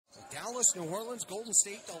Dallas, New Orleans, Golden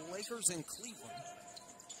State, the Lakers, and Cleveland.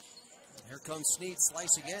 Here comes Snead,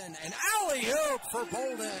 slice again, and alley-oop for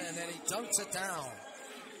Bolden, and he dunks it down.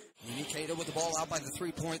 Keita with the ball out by the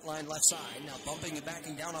three-point line left side. Now bumping and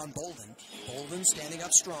backing down on Bolden. Bolden standing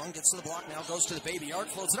up strong, gets to the block now, goes to the baby arc,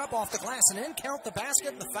 floats it up off the glass and in. Count the basket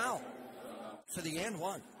and the foul for the and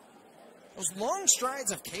one. Those long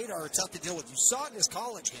strides of Keita are tough to deal with. You saw it in his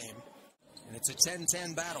college game. And it's a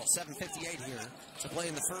 10-10 battle, 7:58 here to play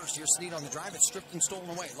in the first. Here's Snead on the drive. It's stripped and stolen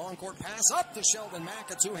away. Long court pass up to Sheldon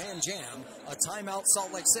Mack, a two-hand jam. A timeout,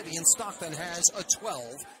 Salt Lake City, and Stockton has a 12.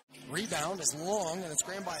 Rebound is long, and it's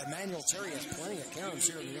grabbed by Emmanuel Terry. Has plenty of Karens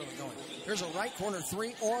here in the early going. Here's a right corner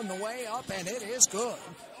three on the way up, and it is good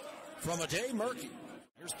from Ade Murky.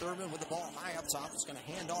 Here's Thurman with the ball high up top. It's going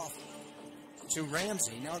to hand off to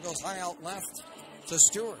Ramsey. Now it goes high out left to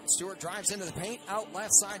Stewart. Stewart drives into the paint, out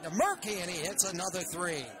left side to Murky, and he hits another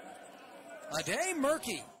three. Ade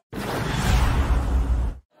Murky.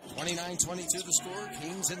 29-22 the score.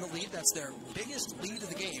 Kings in the lead. That's their biggest lead of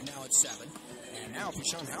the game. Now it's 7. And now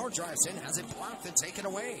Pashon Howard drives in, has it blocked and taken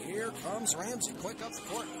away. Here comes Ramsey, quick up the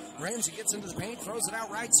court. Ramsey gets into the paint, throws it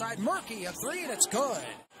out right side. Murky, a three, and it's good.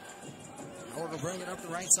 Howard will bring it up the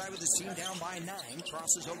right side with his team down by 9.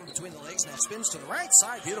 Crosses over between the legs, now spins to the right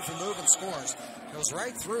side. Beautiful move and scores. Goes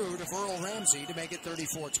right through to Verl Ramsey to make it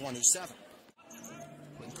 34-27.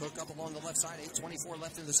 Quinn Cook up along the left side, 8:24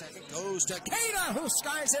 left in the second. Goes to Keita, who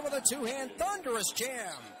skies in with a two-hand thunderous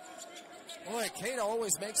jam. Boy, Keita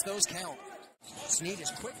always makes those count. Snead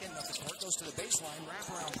is quick in up the court, goes to the baseline,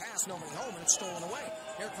 wraparound pass, nobody home, and it's stolen away.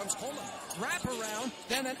 Here comes Coleman. Wraparound,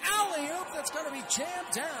 then an alley-oop that's going to be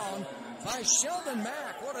jammed down by Sheldon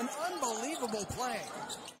Mack. What an unbelievable play.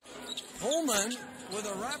 Coleman with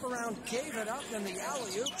a wraparound gave it up, and the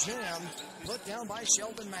alley-oop jam put down by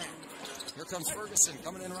Sheldon Mack. Here comes Ferguson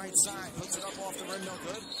coming in right side, puts it up off the rim, no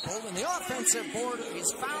good. Bolden, the offensive board,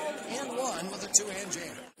 is fouled and won with a two-hand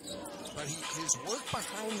jam. But his work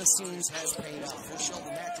behind the scenes has paid off. Here's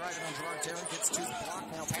Sheldon Mack driving on Gerard Terry, gets to the block,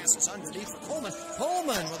 now passes underneath for Coleman.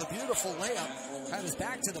 Coleman with a beautiful layup, had his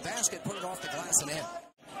back to the basket, put it off the glass and in.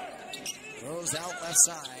 Throws out left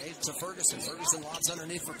side to Ferguson. Ferguson lobs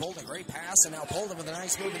underneath for Bolden. Great pass, and now Bolden with a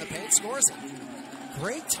nice move in the paint, scores it.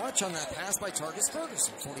 Great touch on that pass by Targus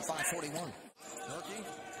Ferguson, 45-41. Murky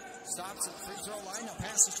stops at the free throw line, now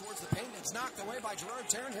passes towards the paint. It's knocked away by Gerard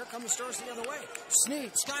Tarrant. Here come the Stars the other way.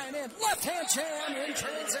 Snead skying in, left-hand jam in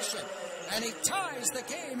transition. And he ties the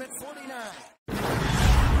game at 49.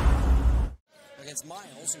 Against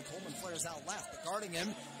Miles, and Coleman flares out left. But guarding him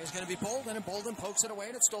is going to be Bolden, and Bolden pokes it away,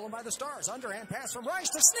 and it's stolen by the Stars. Underhand pass from Rice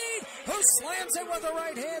to Snead, who slams it with the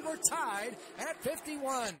right hand. We're tied at 51.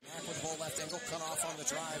 Back with the ball left angle, cut off on the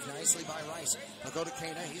drive nicely by Rice. They'll go to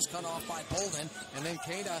Keita. He's cut off by Bolden, and then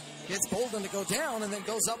Keita gets Bolden to go down, and then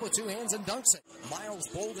goes up with two hands and dunks it. Miles,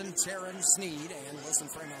 Bolden, Tarrant, Snead, and Wilson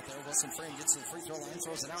Frame out there. Wilson Frame gets to the free throw line,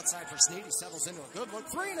 throws it outside for Snead. He settles into a good look.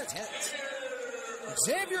 Three, and it hits.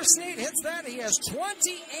 Xavier Snead hits that. He has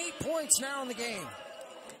 28 points now in the game.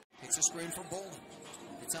 Hits a screen for Bolden.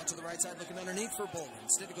 Gets out to the right side looking underneath for Bolden.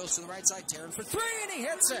 Instead it goes to the right side. Tarrant for three, and he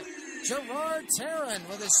hits it. Gerard Tarrant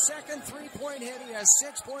with his second three-point hit. He has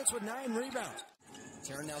 6 points with 9 rebounds.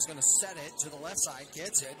 Tarrant now is going to set it to the left side.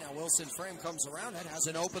 Gets it. Now Wilson Frame comes around it. Has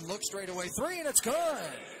an open look straight away. Three, and it's good.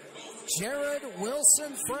 Jared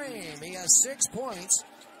Wilson Frame. He has 6 points.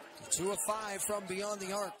 2 of 5 from beyond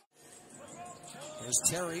the arc. There's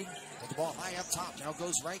Terry with the ball high up top. Now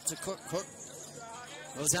goes right to Cook. Cook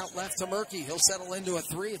goes out left to Murky. He'll settle into a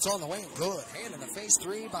three. It's on the way. Good. Hand in the face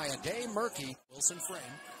three by Ade Murky. Wilson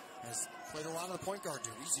Frame has played a lot of the point guard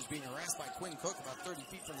duties. He's being harassed by Quinn Cook about 30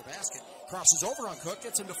 feet from the basket. Crosses over on Cook.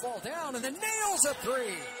 Gets him to fall down and then nails a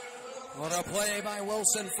three. What a play by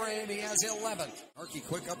Wilson Frame. He has 11. Murky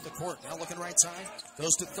quick up the court. Now looking right side.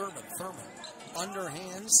 Goes to Thurman. Thurman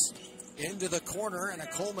underhands into the corner, and a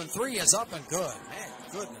Coleman three is up and good. Man,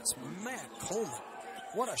 goodness, Matt Coleman.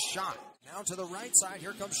 What a shot. Now to the right side,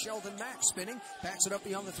 here comes Sheldon Mack spinning. Backs it up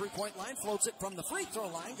beyond the three-point line, floats it from the free throw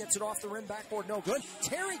line, gets it off the rim, backboard, no good.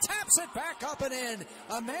 Terry taps it back up and in.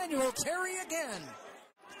 Emmanuel Terry again.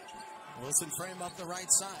 Wilson Frame up the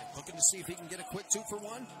right side, looking to see if he can get a quick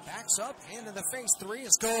 2-for-1. Backs up, hand in the face three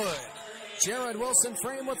is good. Jared Wilson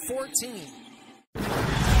Frame with 14.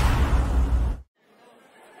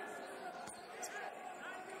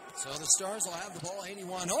 So the Stars will have the ball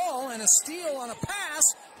 81 all, and a steal on a pass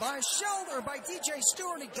by DJ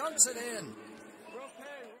Stewart. He dunks it in.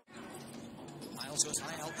 Miles goes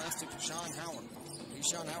high out left to Pashon Howard.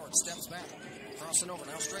 Pashon Howard steps back, crossing over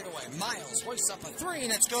now straight away. Miles hoists up a three,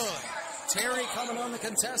 and it's good. Terry coming on the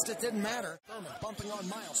contest. It didn't matter. Thurman bumping on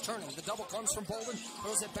Miles. Turning. The double comes from Bolden.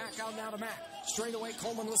 Throws it back out now to Mack. Straight away,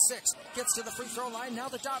 Coleman with 6. Gets to the free throw line. Now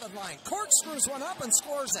the dotted line. Corkscrews one up and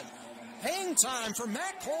scores it. Hang time for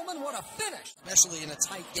Matt Coleman. What a finish. Especially in a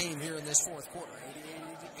tight game here in this fourth quarter.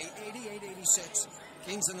 88-86.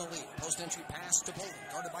 Kings in the lead. Post-entry pass to Bolden.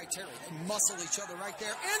 Guarded by Terry. They muscle each other right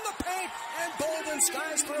there in the paint. And Bolden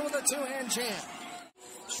skies through with a two-hand jam.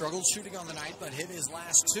 Struggled shooting on the night, but hit his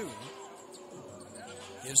last 2.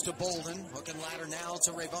 Gives to Bolden. Hook and ladder now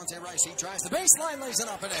to Rayvonte Rice. He drives the baseline, lays it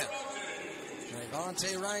up and in.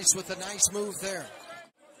 Rayvonte Rice with a nice move there.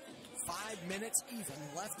 5 minutes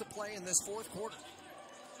even left to play in this fourth quarter.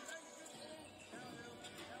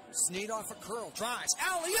 Snead off a curl. Drives.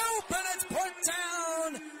 Alley-oop, and it's put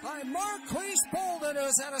down by Marquise Bolden,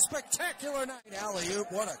 who's had a spectacular night.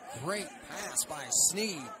 Alley-oop, what a great pass by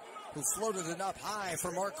Snead, who floated it up high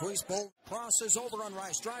for Marquise Bolden. Crosses over on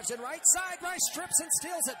Rice, drives it right side. Rice strips and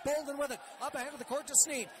steals it. Bolden with it. Up ahead of the court to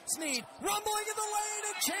Snead. Snead rumbling in the lane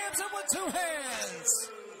and jams it with 2 hands.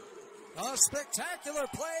 A spectacular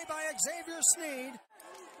play by Xavier Snead.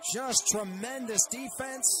 Just tremendous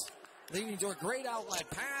defense, leading to a great outlet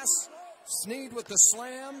pass. Snead with the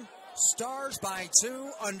slam. Stars by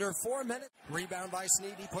 2 under 4 minutes. Rebound by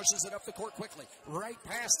Snead. He pushes it up the court quickly. Right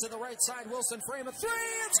pass to the right side. Wilson frame a 3.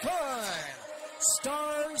 It's good.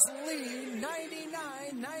 Stars lead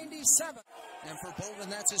 99-97. And for Bolden,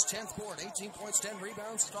 that's his 10th board. 18 points, 10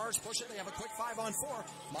 rebounds. Stars push it. They have a quick 5-on-4.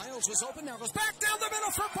 Miles was open. Now goes back down the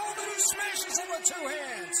middle for Bolden. He smashes it with 2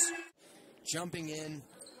 hands. Jumping in.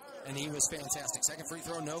 And he was fantastic. Second free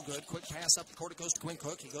throw, no good. Quick pass up the court. It goes to Quinn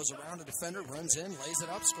Cook. He goes around a defender, runs in, lays it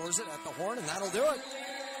up, scores it at the horn, and that'll do it.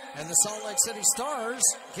 And the Salt Lake City Stars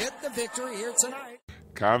get the victory here tonight.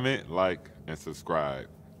 Comment, like, and subscribe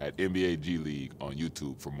at NBA G League on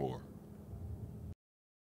YouTube for more.